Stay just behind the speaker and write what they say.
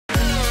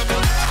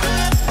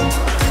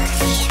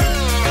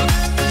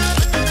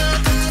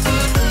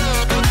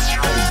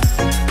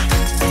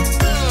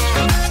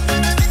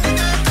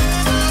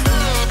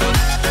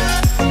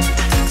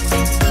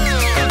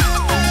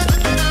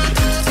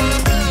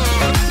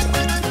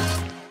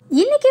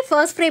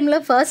First ஃப்ரேம்ல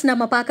first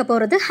நம்ம பார்க்க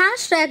போறது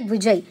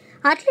 #விஜய்.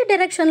 அட்லி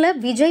டைரக்ஷன்ல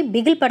விஜய்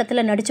பிகில்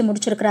படத்துல நடிச்சு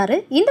முடிச்சிருக்காரு.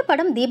 இந்த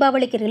படம்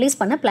தீபாவளிக்கு ரிலீஸ்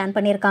பண்ண பிளான்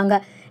பண்ணியிருக்காங்க.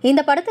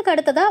 இந்த படத்துக்கு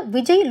அடுத்ததா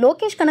விஜய்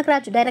லோகேஷ்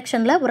கனகராஜ்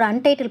டைரக்ஷன்ல ஒரு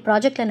அன்டைட்டில்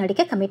ப்ராஜெக்ட்ல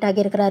நடிக்க கமிட்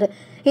ஆகியிருக்கிறாரு.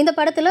 இந்த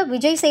படத்துல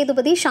விஜய்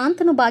சேதுபதி,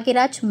 சாந்தனு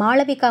பாக்யராஜ்,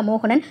 மாளவிகா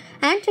மோகனன்,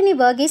 ஆண்டனி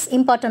வர்கீஸ்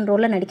இம்பார்ட்டன்ட்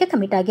ரோல்ல நடிக்க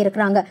commit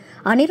ஆகியிருக்கிறாங்க.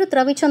 Anirudh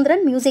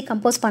Ravichandran music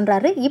compose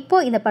பண்றாரு. இப்போ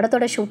இந்த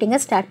படத்தோட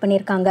ஷூட்டிங்கை ஸ்டார்ட்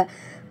பண்ணியிருக்காங்க.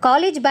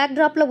 காலேஜ்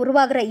பேக்ட்ராப்ல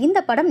உருவாகிற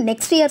இந்த படம்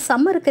நெக்ஸ்ட் இயர்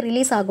சம்மருக்கு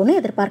ரிலீஸ் ஆகும்னு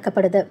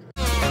எதிர்பார்க்கப்படுது.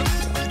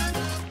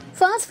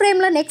 ஃபர்ஸ்ட்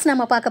ஃப்ரேம்ல நெக்ஸ்ட்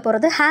நம்ம பார்க்க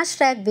போறது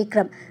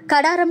 #விக்ரம்.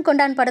 கடாரம்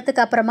கொண்டான்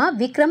படத்துக்கு அப்புறமா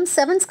விக்ரம்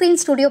 7 ஸ்கிரீன்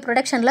ஸ்டுடியோ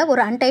ப்ரொடக்ஷன்ல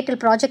ஒரு அன்டைட்டில்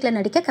ப்ராஜெக்ட்ல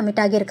நடிக்க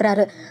கமிட்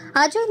ஆகியிருக்கிறாரு.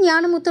 அஜய்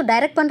ஞானமுத்து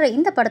டைரக்ட் பண்ற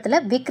இந்த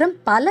படத்துல விக்ரம்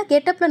பல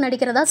கெட்டப்ல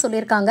நடிக்கிறதா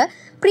சொல்லியிருக்காங்க.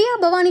 பிரியா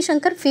பவானி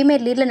சங்கர்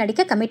ஃபீமேல் லீட்ல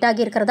நடிக்க கமிட்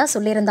ஆகியிருக்கிறதா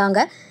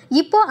சொல்லியிருந்தாங்க.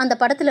 இப்போ அந்த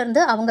படத்துல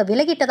இருந்து அவங்க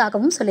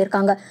விலகிட்டதாகவும்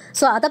சொல்லியிருக்காங்க.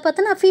 ஸோ அதை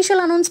பத்தின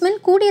அஃபீஷியல்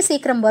அனௌன்ஸ்மெண்ட் கூடிய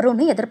சீக்கிரம்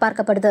வரும்னு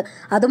எதிர்பார்க்கப்படுது.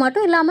 அது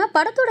மட்டும் இல்லாம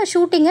படத்தோட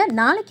ஷூட்டிங்கை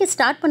நாளைக்கு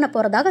ஸ்டார்ட் பண்ண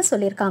போறதாக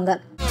சொல்லியிருக்காங்க.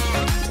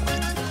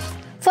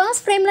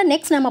 ஃபர்ஸ்ட் ஃப்ரேம்ல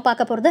நெக்ஸ்ட் நம்ம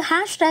பார்க்க போறது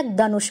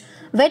 #தனுஷ்.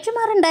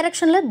 வெற்றிமாறன்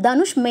டைரக்ஷன்ல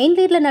தனுஷ் மெயின்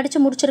லீட்ல நடிச்சு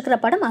முடிச்சிருக்கிற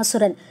படம்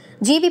அசுரன்.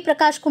 ஜிவி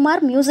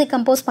பிரகாஷ்குமார் மியூசிக்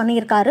கம்போஸ்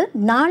பண்ணியிருக்காரு.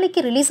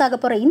 நாளைக்கு ரிலீஸ் ஆக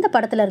போற இந்த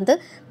படத்துல இருந்து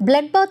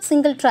பிளட் பாத்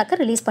சிங்கிள் ட்ராக்கை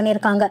ரிலீஸ்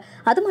பண்ணியிருக்காங்க.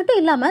 அது மட்டும்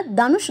இல்லாம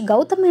தனுஷ்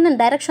கௌதம் மேனன்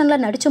டைரக்ஷன்ல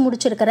நடிச்சு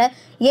முடிச்சிருக்கிற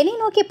எனை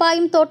நோக்கி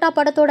பாயும் தோட்டா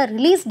படத்தோட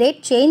ரிலீஸ்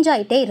டேட் சேஞ்ச்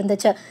ஆயிட்டே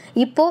இருந்துச்சு.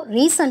 இப்போ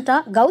ரீசெண்டா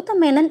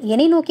கௌதம் மேனன்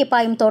எனை நோக்கி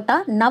பாயும் தோட்டா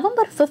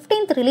நவம்பர்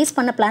 15 ரிலீஸ்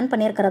பண்ண பிளான்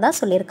பண்ணியிருக்கிறதா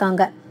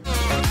சொல்லியிருக்காங்க.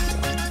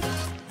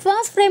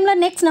 ஃபர்ஸ்ட் ஃப்ரேம்ல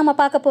நெக்ஸ்ட் நம்ம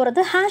பார்க்க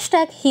போறது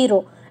 #ஹீரோ.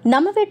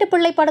 நம்ம வீட்டு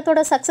பிள்ளை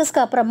படத்தோட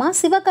சக்சஸ்க்கு அப்புறமா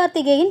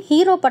சிவகார்த்திகேயன்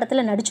ஹீரோ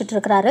படத்துல நடிச்சிட்டு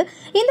இருக்காரு.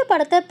 இந்த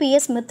படத்தை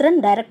PS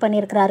மித்ரன் டைரக்ட்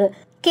பண்ணியிருக்காரு.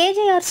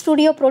 KJR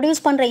ஸ்டுடியோ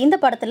ப்ரொடியூஸ் பண்ற இந்த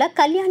படத்துல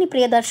கல்யாணி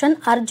பிரியதர்ஷன்,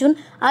 அர்ஜுன்,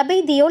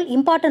 அபய் தியோல்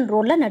இம்பார்ட்டன்ட்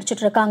ரோல்ல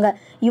நடிச்சிட்டு இருக்காங்க.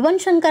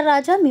 யுவன் சங்கர்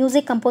ராஜா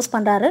மியூசிக் கம்போஸ்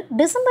பண்றாரு.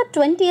 டிசம்பர்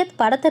 20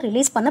 படத்தை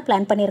ரிலீஸ் பண்ண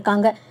பிளான்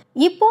பண்ணியிருக்காங்க.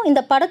 இப்போ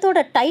இந்த படத்தோட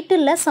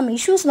டைட்டில்ல சம்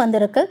இஷ்யூஸ்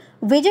வந்திருக்கு.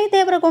 விஜய்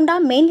தேவரகொண்டா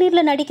மெயின்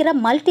லீட்ல நடிக்கிற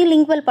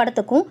மல்டிலிங்குவல்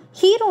படத்துக்கும்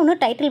ஹீரோன்னு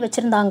டைட்டில்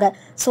வச்சிருந்தாங்க.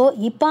 ஸோ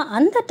இப்போ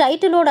அந்த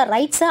டைட்டிலோட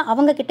ரைட்ஸை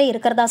அவங்க கிட்ட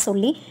இருக்கிறதா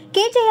சொல்லி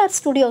KJR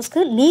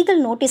ஸ்டுடியோஸ்க்கு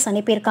லீகல் நோட்டீஸ்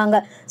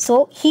அனுப்பியிருக்காங்க. ஸோ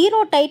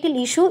ஹீரோ டைட்டில்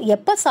இஷ்யூ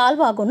எப்போ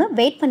சால்வ் ஆகும்னு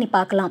வெயிட் பண்ணி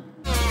பார்க்கலாம்.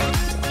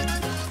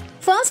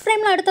 ஃபர்ஸ்ட்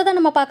ஃப்ரேம்ல அடுத்ததான்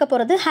நம்ம பார்க்க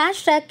போறது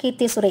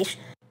 #கீர்த்தி சுரேஷ்.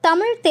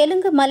 தமிழ்,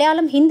 தெலுங்கு,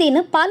 மலையாளம்,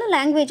 ஹிந்தின்னு பல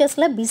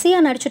லாங்குவேஜஸ்ல பிஸியா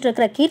நடிச்சிட்டு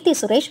இருக்கிற கீர்த்தி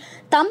சுரேஷ்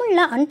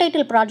தமிழ்ல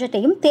அன்டைட்டில்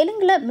ப்ராஜெக்டையும்,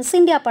 தெலுங்குல மிஸ்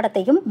இந்தியா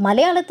படத்தையும்,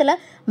 மலையாளத்துல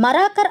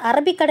மராக்கர்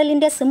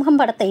அரபிக்கடலின் சிம்ஹம்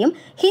படத்தையும்,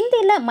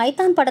 ஹிந்தியில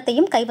மைதான்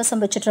படத்தையும்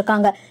கைவசம் வச்சுட்டு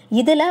இருக்காங்க.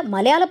 இதுல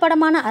மலையாள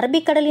படமான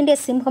அரபிக்கடலின்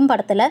சிம்ஹம்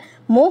படத்துல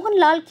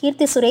மோகன்லால்,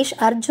 கீர்த்தி சுரேஷ்,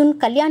 அர்ஜுன்,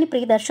 கல்யாணி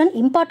பிரியதர்ஷன்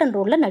இம்பார்ட்டன்ட்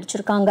ரோல்ல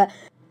நடிச்சிருக்காங்க.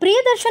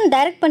 பிரியதர்ஷன்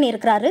டைரக்ட்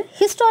பண்ணியிருக்கிறாரு.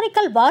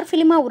 ஹிஸ்டாரிக்கல் வார்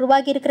ஃபிலிமா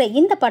உருவாகி இருக்கிற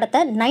இந்த படத்தை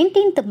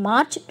 19th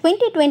மார்ச்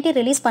 2020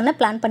 ரிலீஸ் பண்ண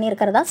பிளான்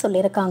பண்ணியிருக்கிறதா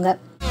சொல்லியிருக்காங்க.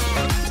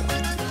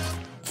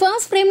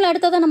 ஃபர்ஸ்ட் ஃப்ரேம்ல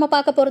அடுத்ததான் நம்ம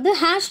பார்க்க போறது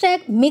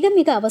மிக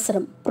மிக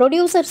அவசரம்.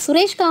 ப்ரொடியூசர்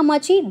சுரேஷ்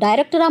காமாட்சி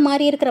டைரக்டரா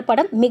மாறி இருக்கிற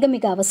படம் மிக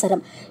மிக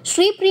அவசரம்.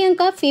 ஸ்ரீ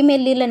பிரியங்கா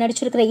ஃபீமேல் லீட்ல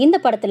நடிச்சிருக்கிற இந்த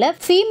படத்துல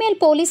ஃபீமேல்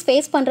போலீஸ்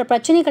ஃபேஸ் பண்ற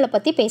பிரச்சனைகளை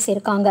பத்தி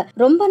பேசியிருக்காங்க.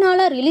 ரொம்ப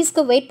நாளா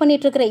ரிலீஸ்க்கு வெயிட்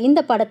பண்ணிட்டு இருக்கிற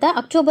இந்த படத்தை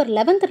அக்டோபர்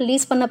 11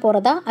 ரிலீஸ் பண்ண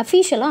போறதா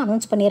அஃபீஷியலா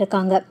அனௌன்ஸ்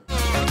பண்ணியிருக்காங்க.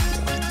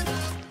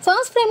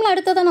 ஃபர்ஸ்ட் ஃப்ரேம்ல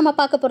அடுத்ததான் நம்ம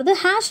பார்க்க போறது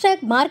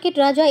மார்க்கெட்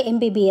ராஜா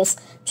MBBS.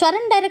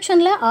 சரண்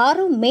டைரக்ஷன்ல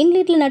ஆறு மெயின்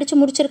லீட்ல நடிச்சு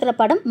முடிச்சிருக்கிற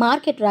படம்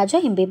மார்க்கெட் ராஜா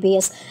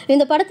MBBS.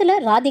 இந்த படத்துல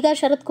ராதிகா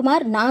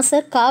சரத்குமார்,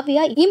 நாசர்,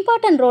 காவ்யா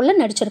இம்பார்ட்டன்ட் ரோல்ல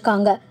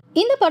நடிச்சிருக்காங்க.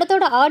 இந்த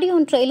படத்தோட ஆடியோ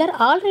ட்ரெய்லர்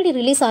ஆல்ரெடி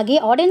ரிலீஸ் ஆகி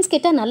ஆடியன்ஸ்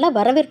கிட்ட நல்ல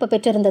வரவேற்பு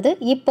பெற்றிருந்தது.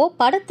 இப்போ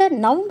படத்தை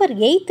நவம்பர்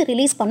 8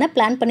 ரிலீஸ் பண்ண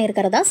பிளான்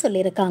பண்ணியிருக்கிறதா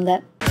சொல்லியிருக்காங்க.